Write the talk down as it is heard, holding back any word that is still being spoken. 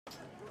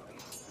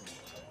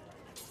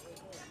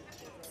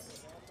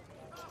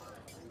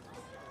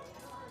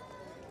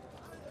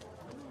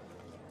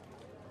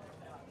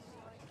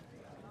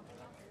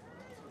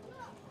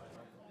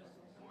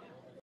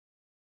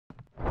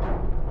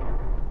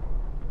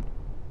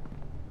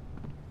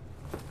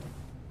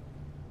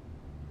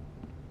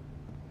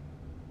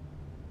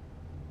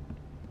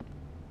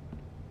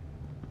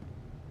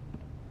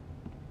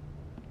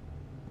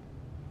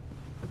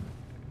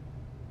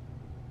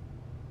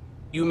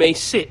You may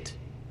sit.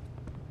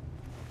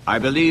 I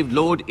believe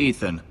Lord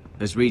Ethan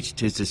has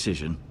reached his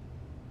decision.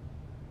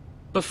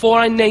 Before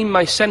I name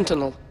my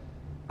sentinel,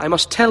 I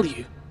must tell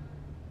you.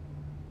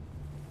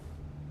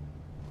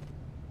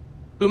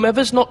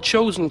 Whomever's not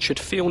chosen should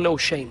feel no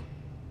shame.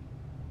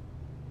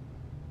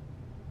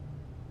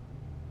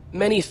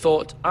 Many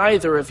thought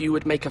either of you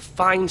would make a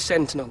fine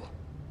sentinel,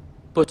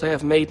 but I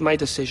have made my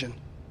decision.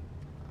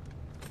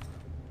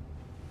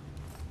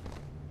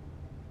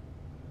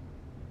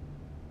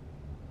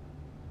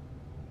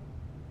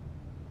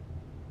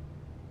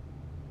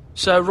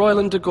 Sir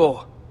Royland de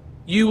Gore,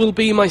 you will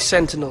be my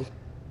sentinel.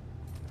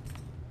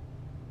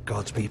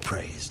 God be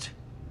praised.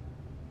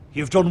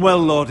 You've done well,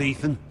 Lord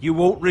Ethan. You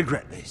won't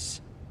regret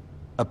this.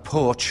 A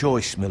poor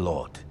choice, my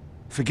lord.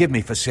 Forgive me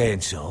for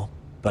saying so,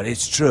 but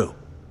it's true.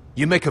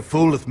 You make a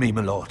fool of me,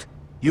 my lord.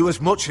 You as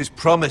much as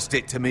promised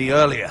it to me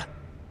earlier.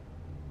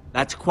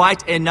 That's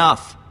quite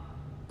enough.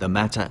 The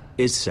matter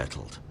is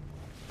settled.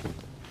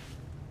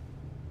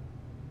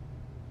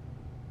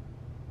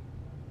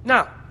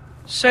 Now,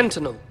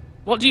 sentinel,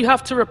 what do you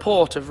have to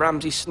report of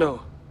Ramsay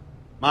Snow?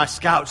 My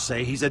scouts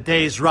say he's a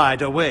day's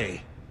ride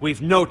away.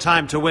 We've no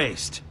time to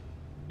waste.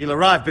 He'll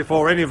arrive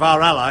before any of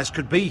our allies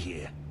could be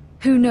here.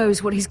 Who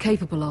knows what he's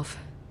capable of?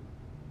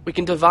 We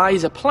can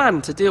devise a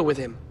plan to deal with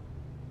him.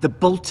 The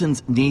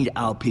Boltons need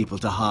our people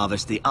to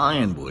harvest the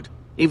ironwood.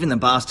 Even the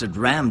bastard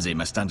Ramsay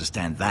must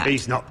understand that.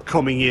 He's not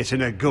coming here to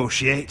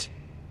negotiate.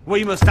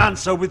 We must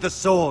answer with the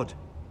sword.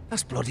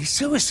 That's bloody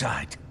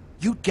suicide.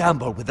 You'd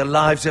gamble with the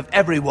lives of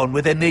everyone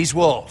within these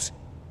walls.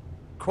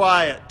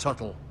 Quiet,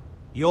 Tuttle.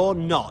 You're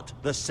not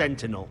the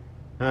Sentinel.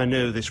 I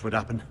knew this would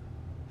happen.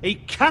 He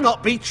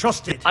cannot be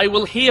trusted. I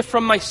will hear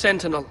from my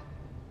sentinel.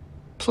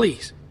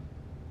 Please.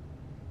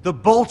 The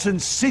Bolton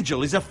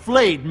sigil is a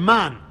flayed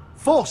man.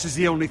 Force is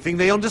the only thing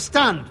they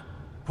understand.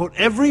 Put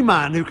every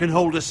man who can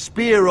hold a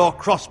spear or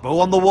crossbow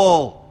on the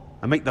wall,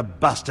 and make the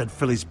bastard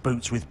fill his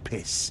boots with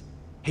piss.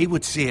 He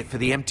would see it for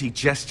the empty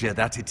gesture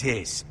that it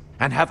is,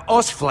 and have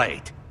us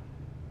flayed.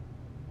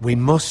 We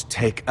must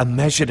take a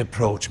measured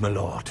approach, my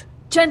lord.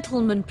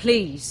 Gentlemen,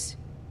 please.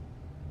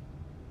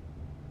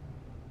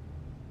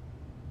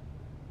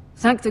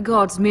 Thank the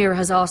gods Mira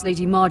has asked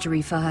Lady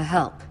Marjorie for her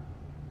help.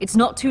 It's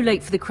not too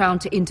late for the Crown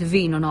to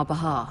intervene on our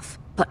behalf,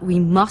 but we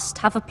must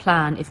have a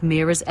plan if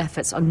Mira's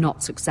efforts are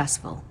not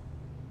successful.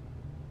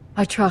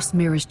 I trust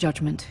Mira's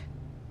judgment.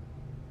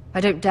 I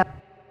don't doubt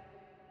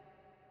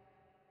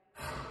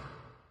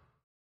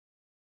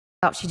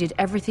she did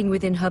everything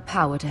within her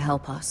power to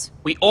help us.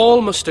 We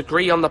all must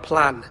agree on the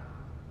plan.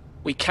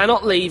 We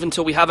cannot leave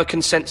until we have a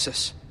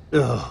consensus.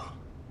 Ugh.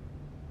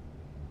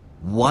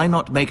 Why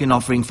not make an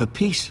offering for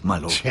peace, my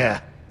lord?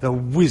 Yeah, the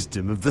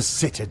wisdom of the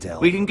Citadel.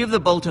 We can give the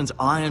Boltons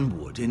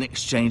ironwood in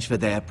exchange for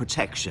their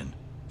protection.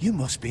 You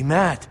must be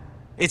mad.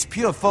 It's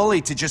pure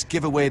folly to just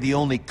give away the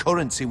only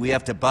currency we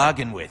have to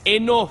bargain with.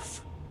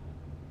 Enough!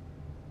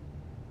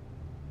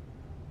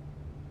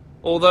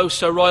 Although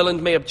Sir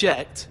Royland may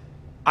object,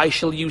 I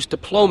shall use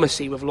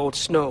diplomacy with Lord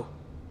Snow.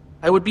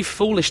 I would be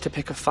foolish to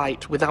pick a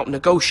fight without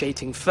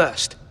negotiating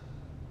first.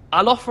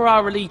 I'll offer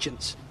our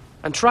allegiance,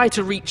 and try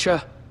to reach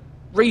a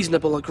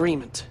reasonable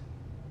agreement.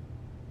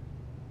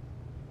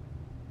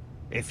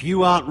 If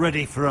you aren't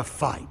ready for a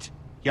fight,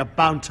 you're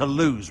bound to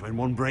lose when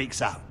one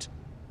breaks out.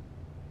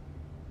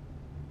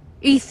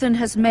 Ethan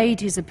has made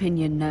his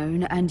opinion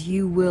known, and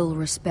you will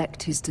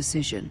respect his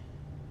decision.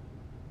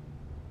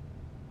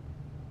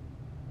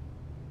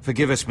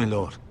 Forgive us, my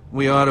lord.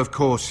 We are, of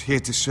course, here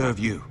to serve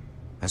you,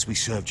 as we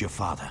served your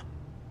father.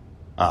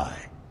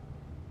 Aye.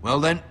 Well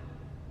then,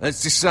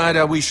 let's decide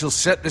how we shall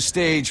set the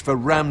stage for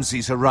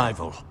Ramsay's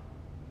arrival.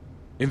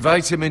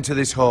 Invite him into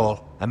this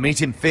hall, and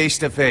meet him face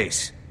to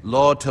face,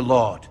 lord to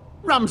lord.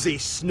 Ramsay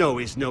Snow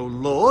is no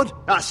lord.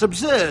 That's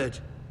absurd.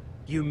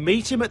 You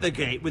meet him at the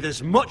gate with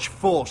as much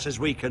force as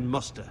we can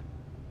muster.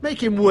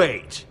 Make him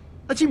wait.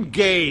 Let him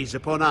gaze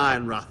upon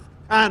Ironrath.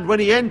 And when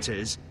he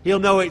enters, he'll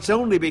know it's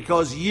only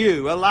because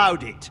you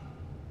allowed it.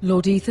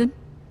 Lord Ethan?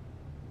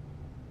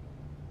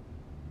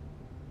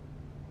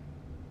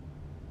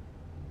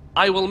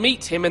 I will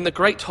meet him in the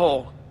Great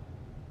Hall.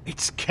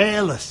 It's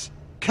careless.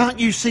 Can't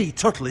you see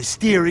Tuttle is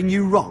steering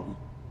you wrong?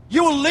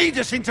 You'll lead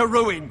us into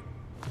ruin!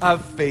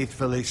 I've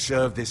faithfully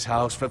served this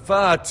house for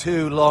far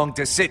too long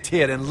to sit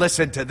here and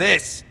listen to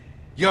this.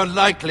 You're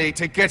likely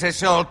to get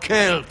us all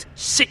killed.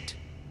 Sit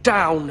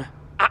down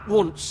at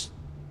once.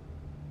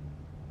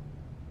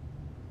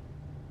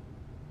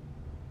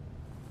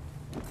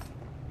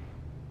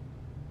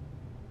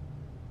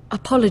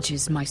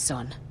 Apologies, my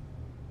son.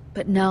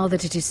 But now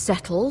that it is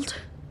settled,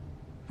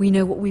 we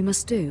know what we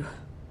must do.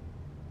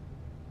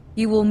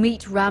 You will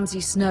meet Ramsay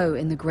Snow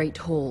in the Great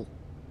Hall,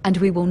 and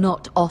we will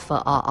not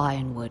offer our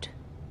ironwood.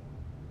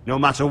 No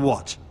matter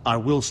what, I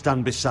will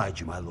stand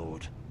beside you, my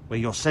lord, where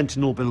your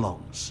sentinel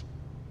belongs.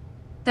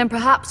 Then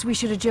perhaps we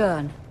should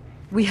adjourn.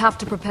 We have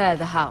to prepare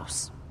the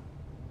house.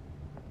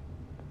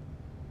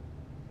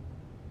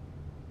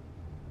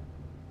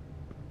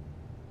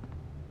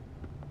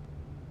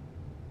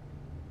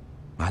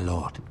 My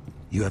lord,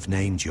 you have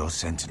named your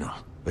sentinel.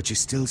 but you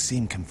still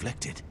seem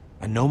conflicted.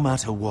 And no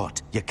matter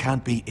what, you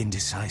can't be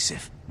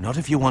indecisive. Not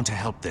if you want to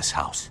help this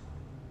house.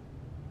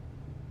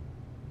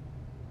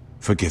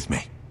 Forgive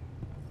me.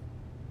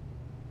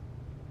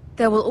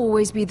 There will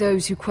always be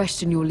those who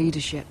question your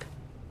leadership,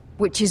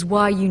 which is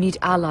why you need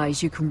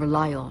allies you can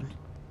rely on.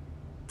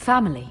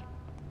 Family.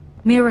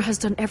 Mira has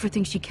done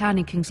everything she can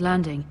in King's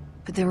Landing,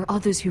 but there are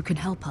others who can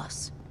help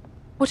us.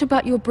 What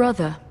about your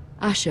brother,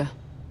 Asher?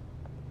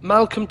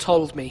 Malcolm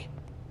told me.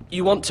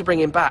 You want to bring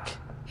him back?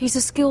 He's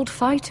a skilled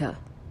fighter.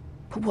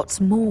 But what's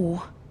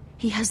more,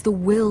 he has the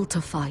will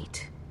to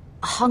fight.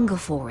 A hunger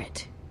for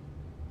it.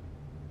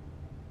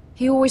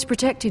 He always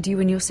protected you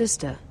and your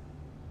sister.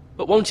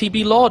 But won't he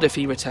be Lord if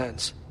he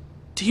returns?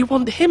 Do you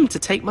want him to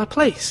take my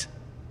place?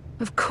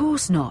 Of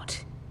course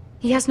not.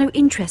 He has no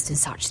interest in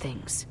such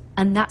things.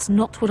 And that's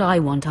not what I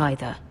want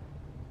either.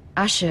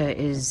 Asher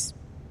is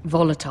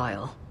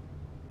volatile,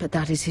 but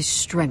that is his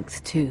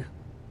strength too.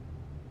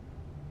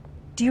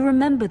 Do you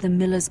remember the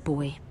miller's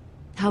boy?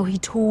 How he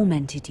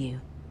tormented you?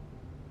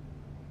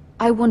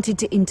 I wanted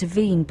to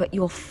intervene, but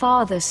your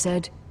father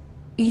said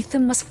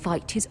Ethan must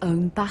fight his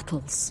own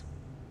battles.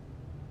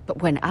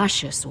 But when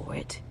Asher saw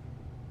it,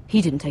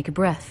 he didn't take a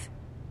breath.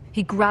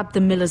 He grabbed the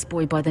miller's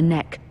boy by the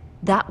neck.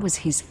 That was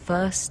his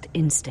first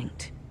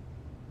instinct.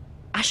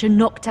 Asher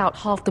knocked out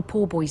half the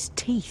poor boy's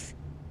teeth.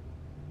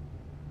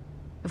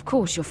 Of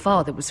course, your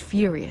father was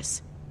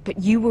furious,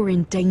 but you were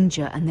in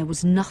danger and there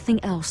was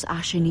nothing else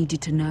Asher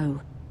needed to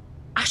know.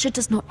 Asher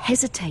does not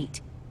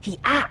hesitate. He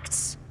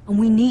acts, and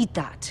we need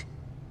that.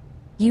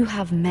 You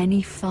have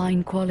many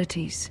fine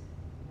qualities.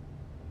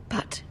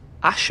 But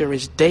Asher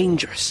is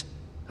dangerous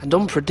and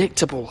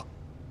unpredictable.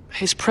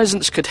 His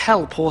presence could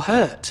help or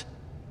hurt.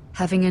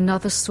 having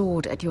another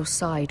sword at your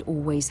side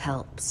always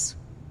helps,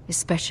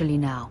 especially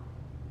now.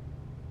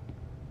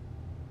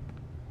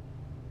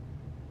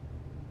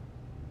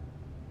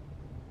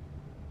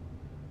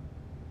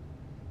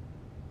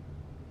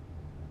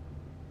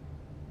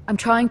 I'm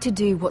trying to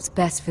do what's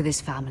best for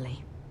this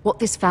family. What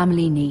this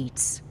family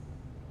needs.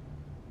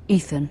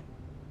 Ethan,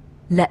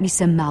 let me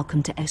send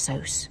Malcolm to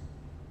Essos.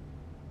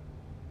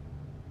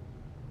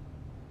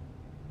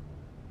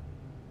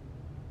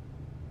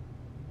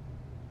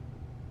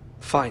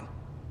 Fine.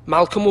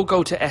 Malcolm will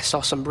go to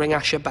Essos and bring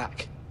Asher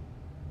back.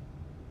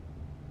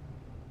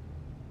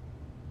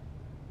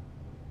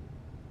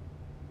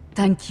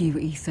 Thank you,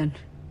 Ethan.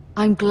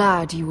 I'm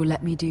glad you will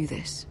let me do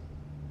this.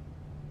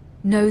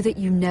 Know that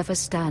you never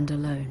stand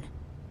alone.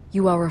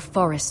 You are a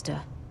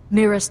Forester.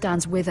 Mira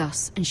stands with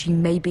us, and she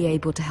may be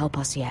able to help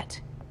us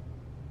yet.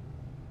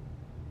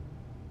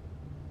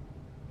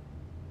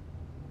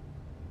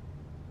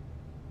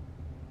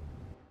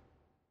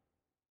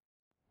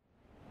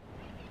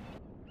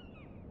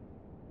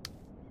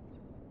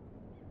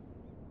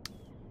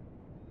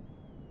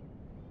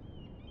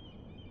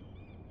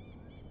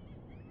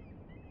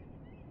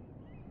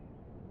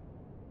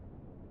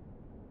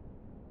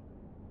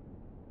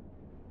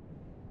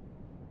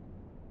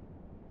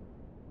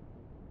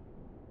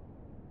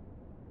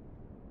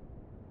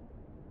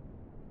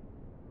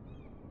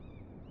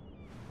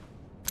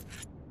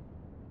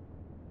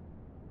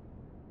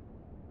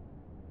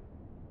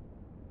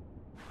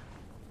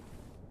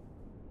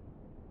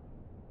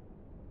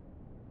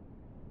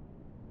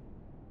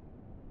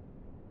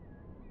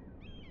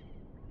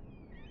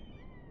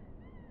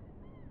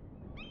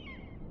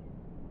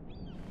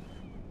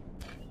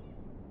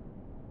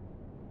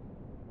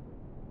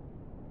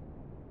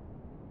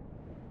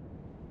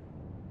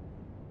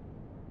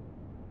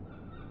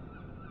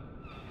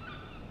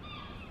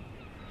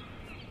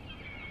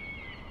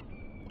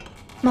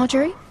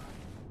 Marjorie?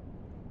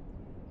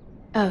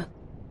 Oh.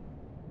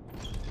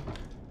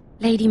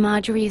 Lady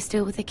Marjorie is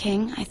still with the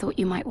king. I thought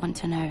you might want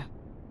to know.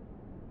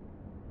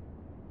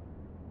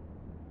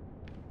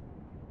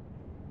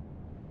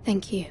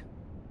 Thank you.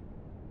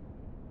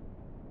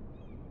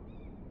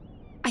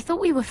 I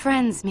thought we were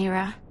friends,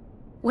 Mira.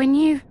 When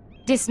you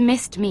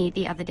dismissed me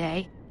the other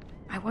day,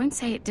 I won't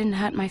say it didn't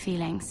hurt my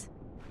feelings.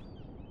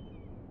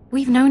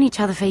 We've known each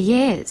other for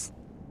years,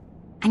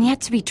 and yet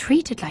to be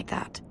treated like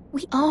that.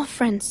 We are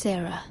friends,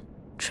 Sarah.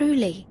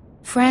 Truly.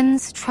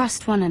 Friends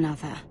trust one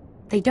another.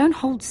 They don't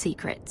hold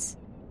secrets.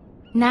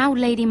 Now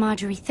Lady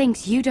Marjorie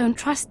thinks you don't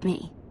trust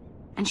me,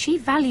 and she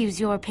values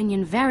your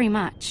opinion very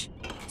much.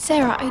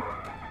 Sarah,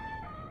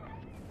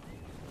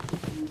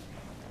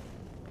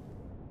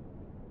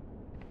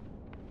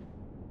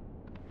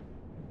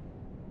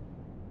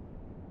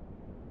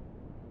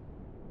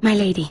 My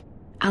lady,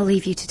 I'll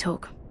leave you to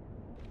talk.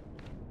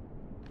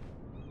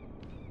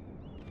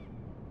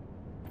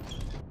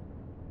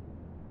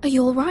 Are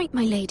you all right,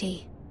 my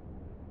lady?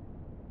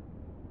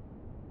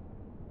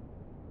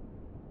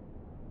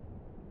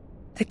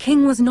 The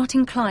king was not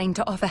inclined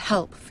to offer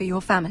help for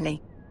your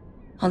family.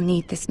 I'll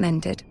need this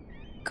mended.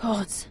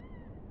 Gods.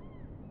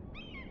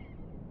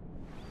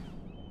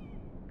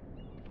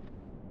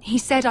 He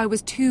said I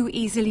was too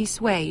easily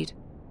swayed.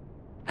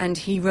 And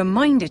he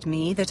reminded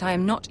me that I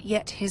am not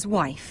yet his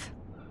wife.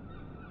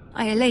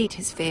 I allayed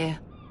his fear.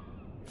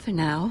 For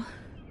now.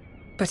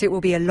 But it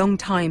will be a long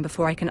time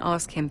before I can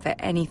ask him for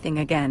anything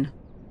again.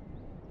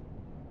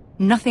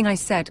 Nothing I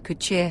said could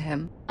cheer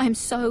him. I'm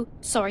so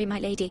sorry, my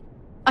lady.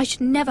 I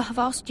should never have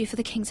asked you for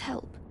the king's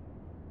help.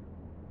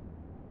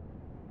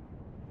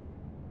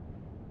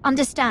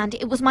 Understand,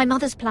 it was my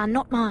mother's plan,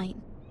 not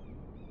mine.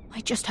 I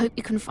just hope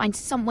you can find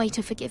some way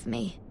to forgive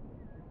me.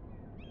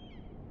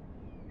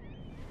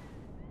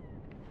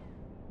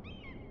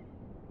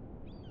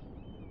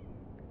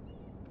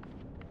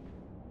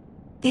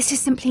 This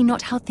is simply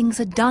not how things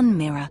are done,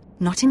 Mira.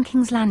 Not in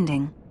King's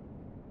Landing.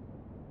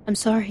 I'm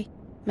sorry,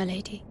 my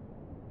lady.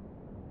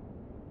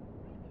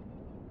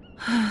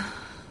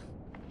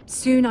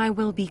 Soon I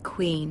will be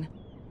queen,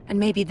 and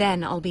maybe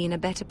then I'll be in a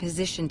better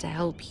position to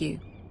help you.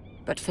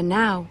 But for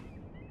now,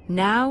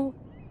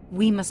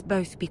 we must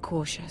both be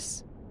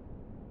cautious.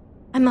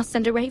 I must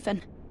send a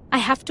raven. I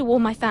have to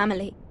warn my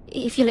family.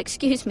 If you'll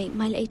excuse me,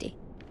 my lady.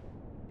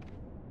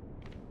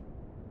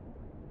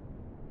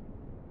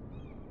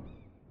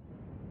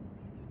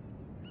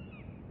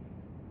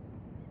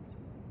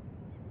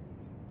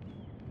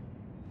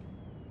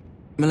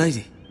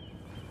 Milady.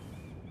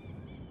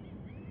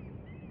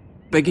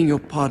 Begging your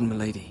pardon,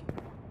 milady.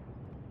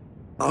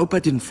 I hope I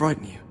didn't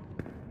frighten you.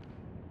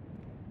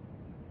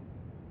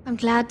 I'm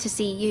glad to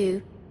see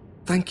you.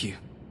 Thank you,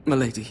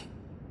 milady.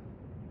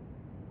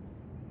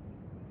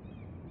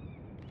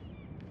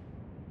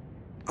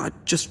 I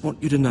just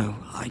want you to know,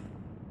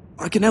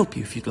 I can help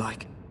you if you'd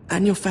like.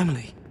 And your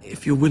family,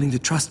 if you're willing to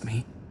trust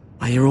me.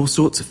 I hear all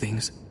sorts of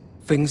things.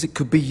 Things that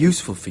could be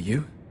useful for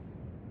you.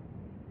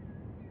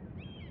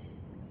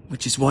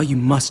 Which is why you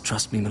must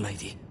trust me,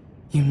 milady.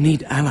 You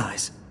need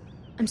allies.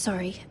 I'm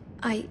sorry.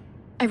 I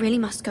really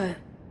must go.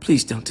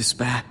 Please don't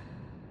despair.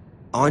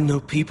 I know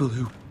people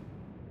who...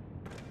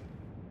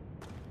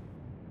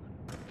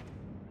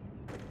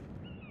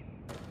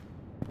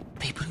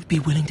 People who'd be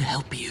willing to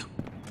help you.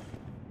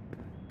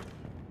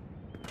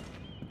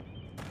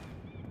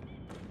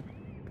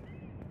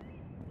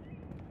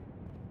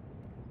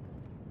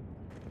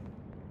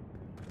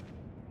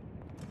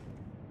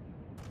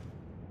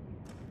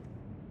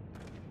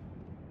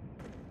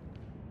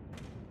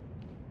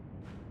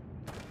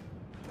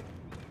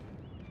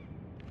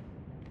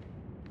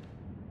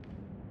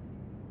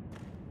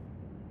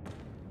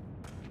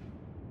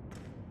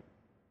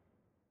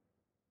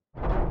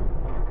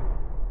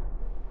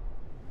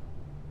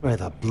 Where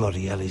the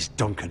bloody hell is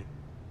Duncan?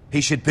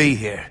 He should be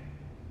here.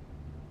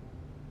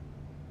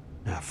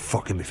 Ah,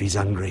 fuck him if he's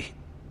hungry.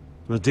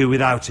 We'll do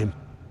without him.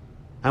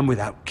 And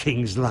without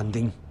King's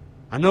Landing.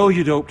 I know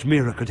you'd hoped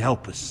Mira could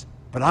help us,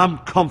 but I'm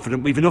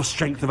confident we've enough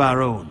strength of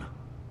our own.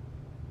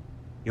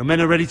 Your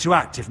men are ready to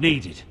act if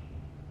needed.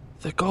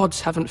 The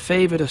gods haven't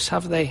favored us,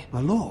 have they?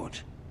 My lord,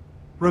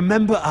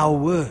 remember our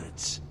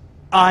words.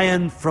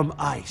 Iron from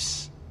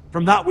ice.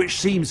 From that which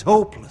seems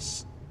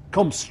hopeless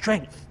comes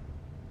strength.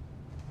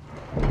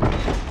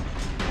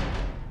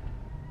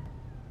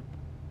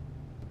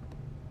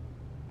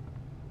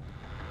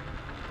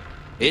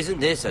 Isn't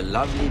this a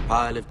lovely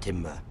pile of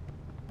timber?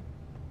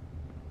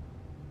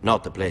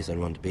 Not the place I'd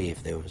want to be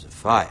if there was a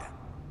fire.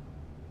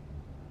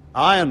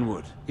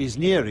 Ironwood is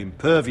near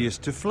impervious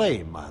to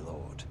flame, my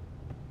lord.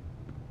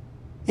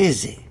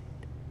 Is it?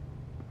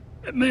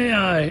 May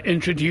I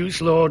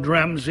introduce Lord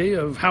Ramsay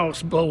of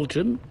House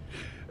Bolton,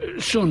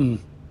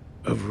 son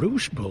of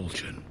Roose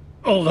Bolton.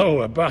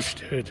 Although a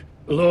bastard,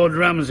 Lord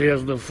Ramsay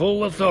has the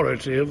full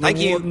authority of the Thank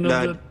you, Warden of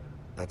Lord. the...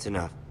 That's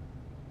enough.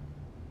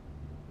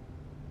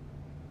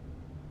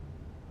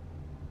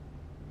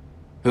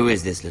 Who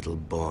is this little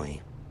boy?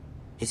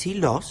 Is he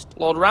lost?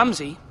 Lord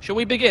Ramsay, shall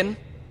we begin?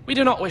 We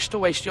do not wish to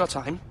waste your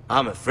time.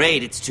 I'm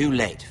afraid it's too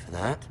late for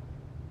that.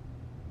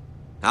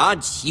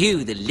 Aren't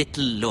you the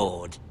little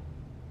lord?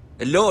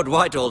 Lord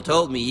Whitehall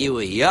told me you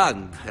were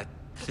young, but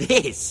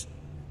this...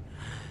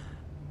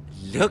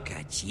 Look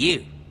at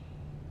you.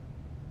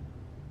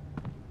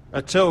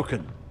 A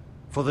token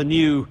for the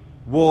new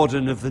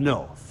Warden of the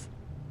North.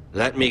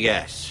 Let me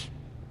guess.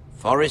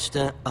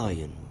 Forrester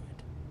Ironwood.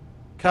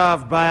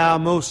 Carved by our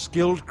most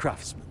skilled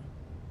craftsmen.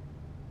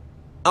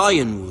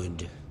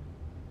 Ironwood.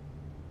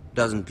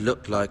 Doesn't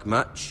look like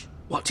much.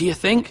 What do you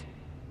think?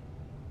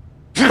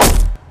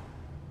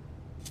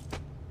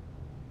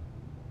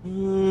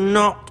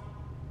 Not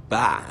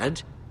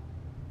bad.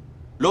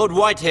 Lord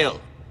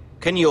Whitehill,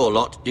 can your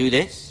lot do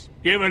this?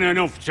 Given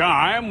enough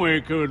time,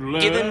 we could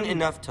learn... Given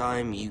enough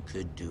time, you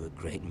could do a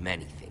great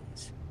many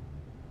things.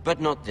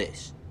 But not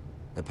this,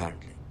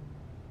 apparently.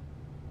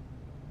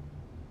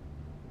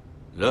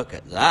 Look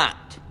at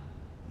that.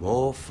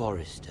 More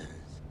foresters.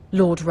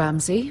 Lord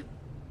Ramsay?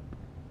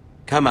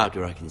 Come out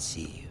where I can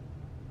see you.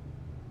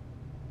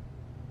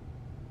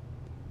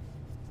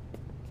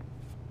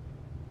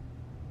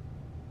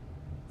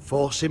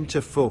 Force him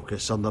to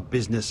focus on the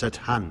business at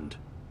hand.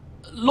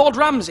 Lord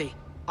Ramsay,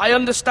 I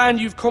understand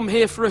you've come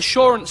here for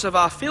assurance of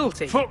our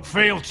fealty. Fuck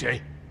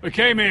fealty. We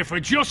came here for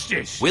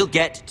justice. We'll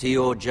get to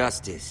your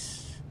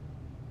justice.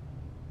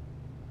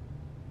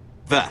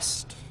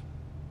 First,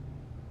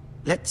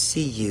 let's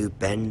see you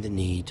bend the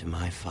knee to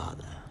my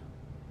father,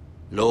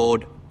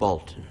 Lord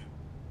Bolton.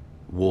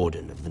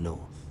 Warden of the North.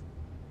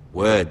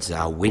 Words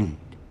are wind.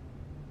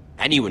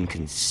 Anyone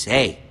can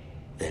say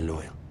they're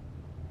loyal.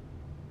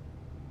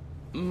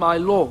 My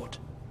lord.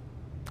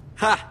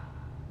 Ha!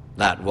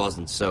 That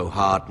wasn't so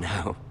hard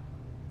now,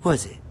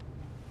 was it?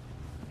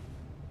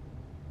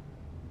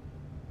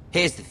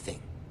 Here's the thing.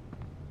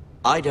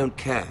 I don't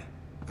care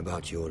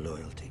about your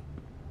loyalty.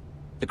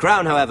 The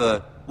Crown,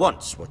 however,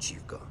 wants what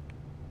you've got.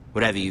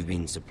 Whatever you've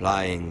been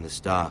supplying the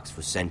Starks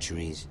for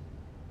centuries.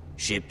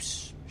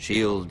 Ships,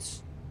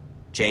 shields,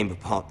 chamber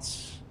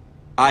pots.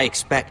 I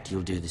expect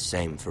you'll do the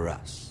same for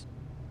us.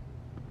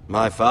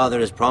 My father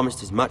has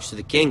promised as much to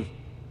the king.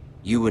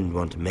 You wouldn't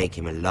want to make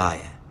him a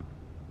liar,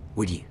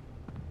 would you?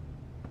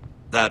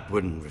 That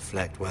wouldn't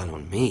reflect well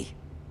on me.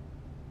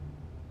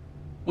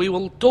 We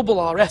will double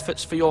our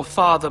efforts for your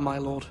father, my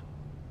lord.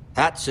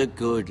 That's a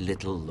good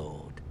little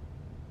lord.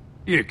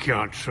 You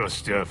can't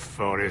trust her,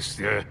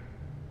 Forrester.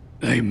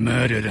 They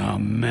murdered our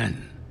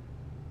men.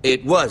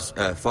 It was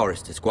a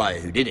Forrester squire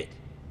who did it.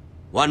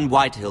 One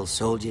Whitehill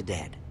soldier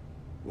dead.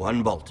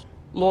 One Bolton.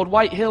 Lord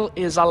Whitehill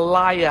is a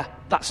liar.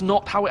 That's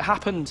not how it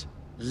happened.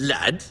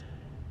 Lad?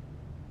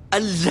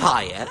 A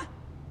liar?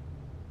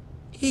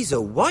 He's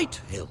a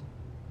Whitehill.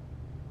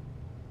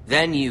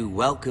 Then you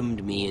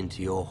welcomed me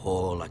into your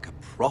hall like a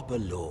proper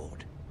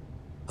lord,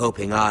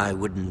 hoping I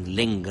wouldn't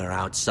linger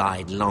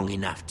outside long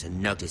enough to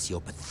notice your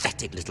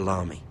pathetic little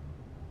army.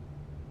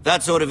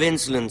 That sort of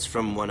insolence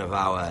from one of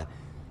our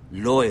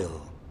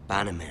loyal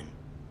bannermen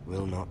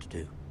will not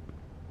do.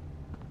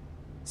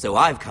 So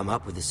I've come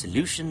up with a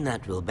solution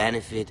that will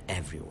benefit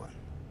everyone.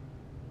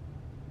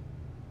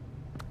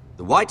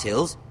 The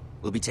Whitehills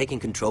will be taking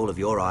control of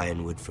your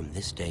Ironwood from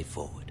this day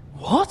forward.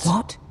 What?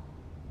 What?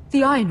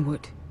 The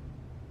Ironwood?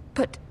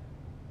 But...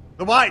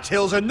 The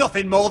Whitehills are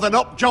nothing more than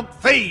up-jump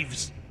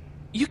thieves!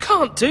 You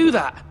can't do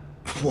that.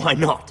 Why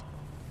not?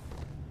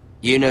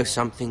 You know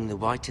something the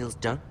Whitehills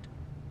don't?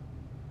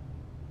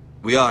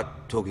 We are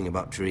talking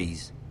about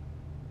trees.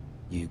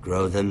 You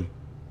grow them,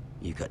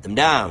 you cut them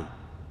down.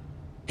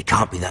 It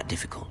can't be that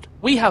difficult.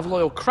 We have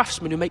loyal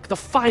craftsmen who make the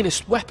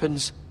finest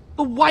weapons.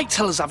 The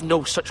Whitehills have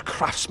no such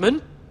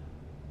craftsmen.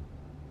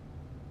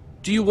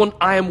 Do you want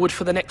Ironwood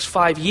for the next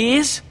 5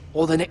 years,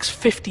 or the next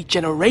 50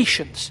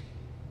 generations?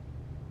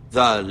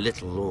 The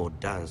little lord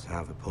does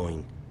have a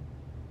point.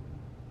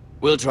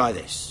 We'll try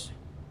this.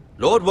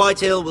 Lord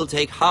Whitehill will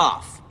take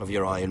half of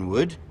your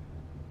Ironwood,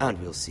 and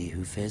we'll see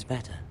who fares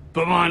better.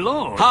 But my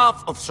lord...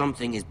 Half of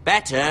something is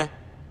better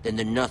than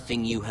the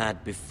nothing you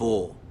had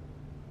before.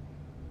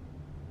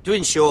 To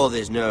ensure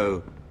there's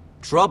no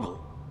trouble,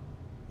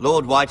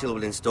 Lord Whitehill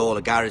will install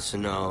a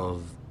garrison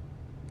of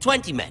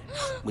 20 men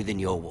within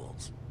your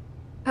walls.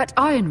 At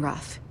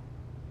Ironrath?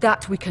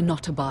 That we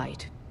cannot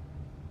abide.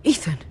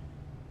 Ethan!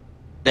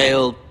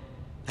 They'll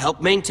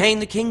help maintain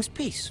the king's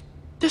peace.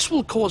 This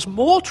will cause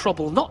more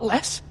trouble, not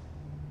less.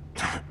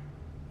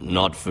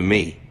 Not for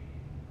me.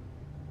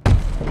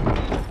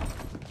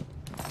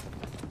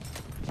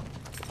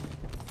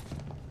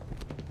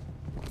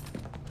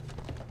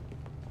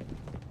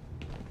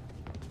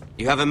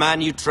 You have a man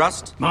you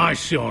trust? My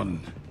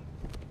son,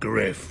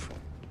 Griff.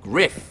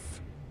 Griff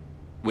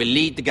will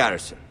lead the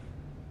garrison.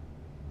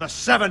 The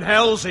seven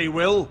hells he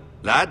will!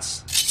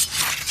 Lads,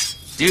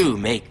 do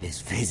make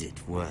this visit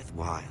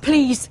worthwhile.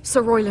 Please,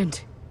 Sir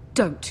Royland,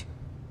 don't.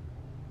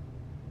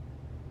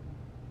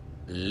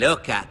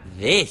 Look at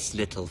this,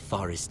 little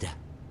Forrester.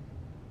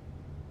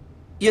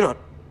 You're not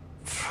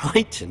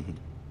frightened,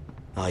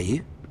 are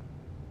you?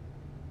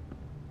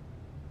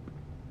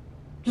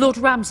 Lord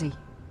Ramsay,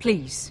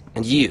 please.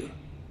 And you?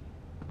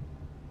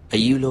 Are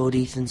you Lord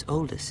Ethan's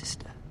older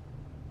sister?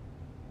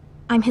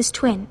 I'm his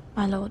twin,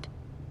 my lord.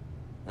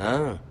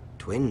 Ah,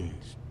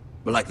 twins.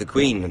 Well, like the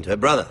Queen and her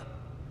brother.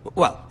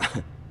 Well,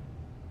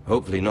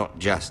 hopefully not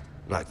just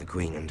like the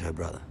Queen and her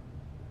brother.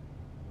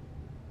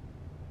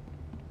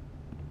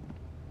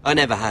 I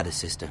never had a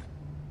sister.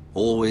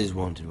 Always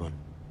wanted one.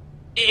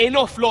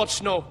 Enough, Lord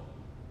Snow.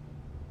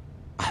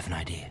 I have an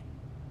idea.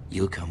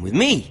 You'll come with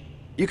me.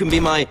 You can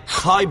be my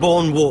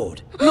highborn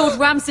ward. Lord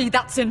Ramsay,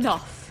 that's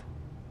enough.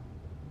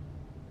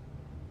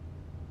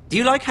 Do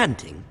you like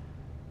hunting?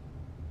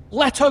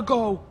 Let her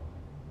go.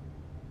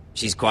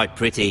 She's quite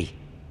pretty,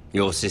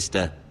 your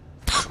sister.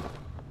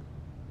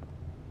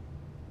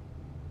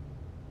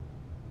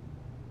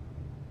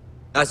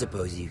 I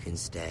suppose you can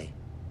stay.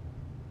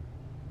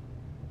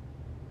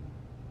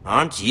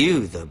 Aren't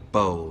you the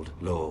bold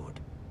lord?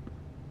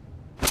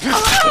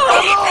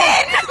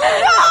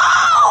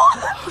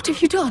 What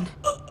have you done?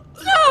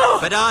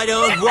 But I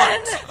don't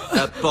want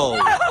a bold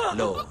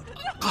lord.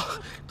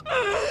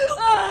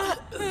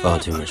 Far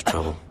too much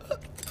trouble.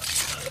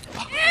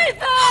 Ethan!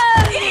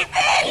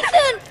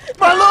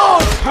 My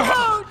lord!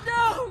 Oh,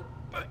 no!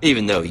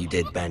 Even though you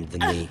did bend the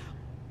knee.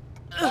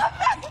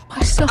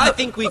 My son... I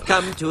think we've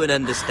come to an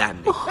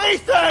understanding.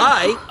 Ethan!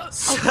 I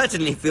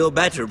certainly feel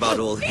better about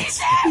all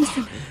this.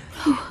 Ethan.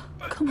 Oh,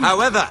 come on.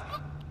 However,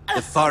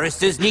 the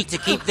Foresters need to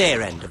keep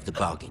their end of the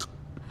bargain.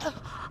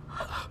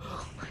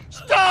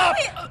 Stop!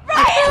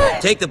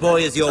 Take the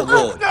boy as your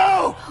ward.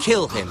 No!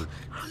 Kill him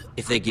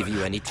if they give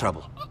you any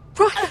trouble.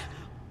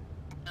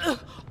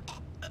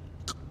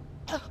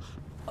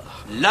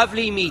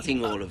 Lovely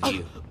meeting all of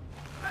you.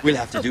 We'll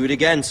have to do it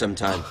again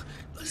sometime.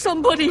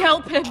 Somebody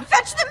help him!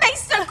 Fetch the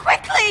maester,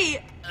 quickly!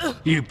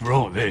 You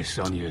brought this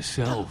on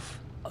yourself.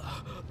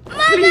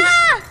 Mama!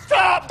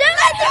 Stop! Don't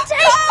let them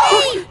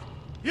take me!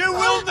 You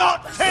will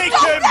not take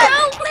Stop him!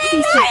 them!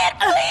 Please!